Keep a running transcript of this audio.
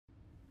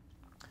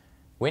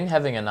When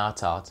having a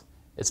night out,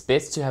 it's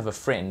best to have a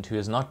friend who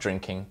is not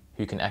drinking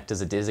who can act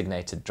as a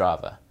designated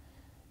driver.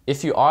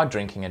 If you are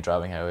drinking and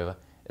driving, however,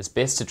 it's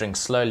best to drink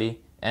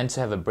slowly and to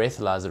have a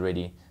breathalyser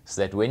ready so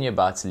that when you're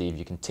about to leave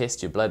you can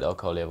test your blood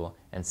alcohol level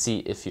and see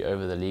if you're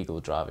over the legal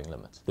driving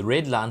limit. The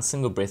red line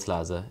single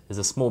breathalyser is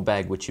a small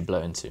bag which you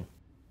blow into.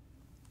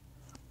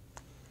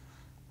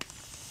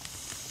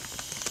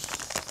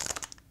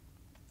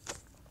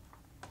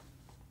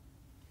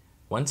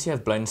 Once you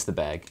have blown into the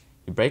bag,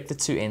 you break the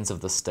two ends of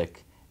the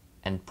stick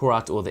and pour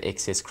out all the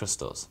excess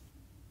crystals.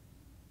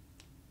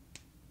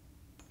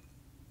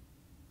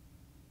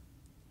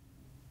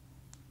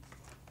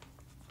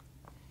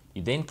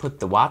 You then put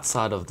the white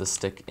side of the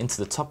stick into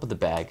the top of the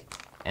bag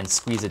and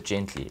squeeze it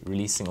gently,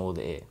 releasing all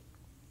the air.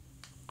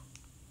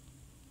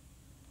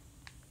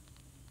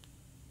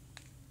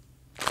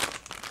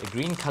 The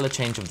green color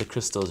change of the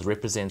crystals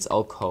represents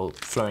alcohol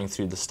flowing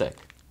through the stick.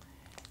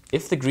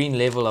 If the green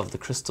level of the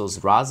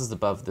crystals rises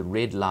above the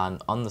red line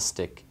on the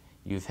stick,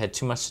 you've had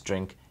too much to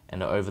drink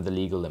and are over the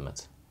legal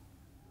limit.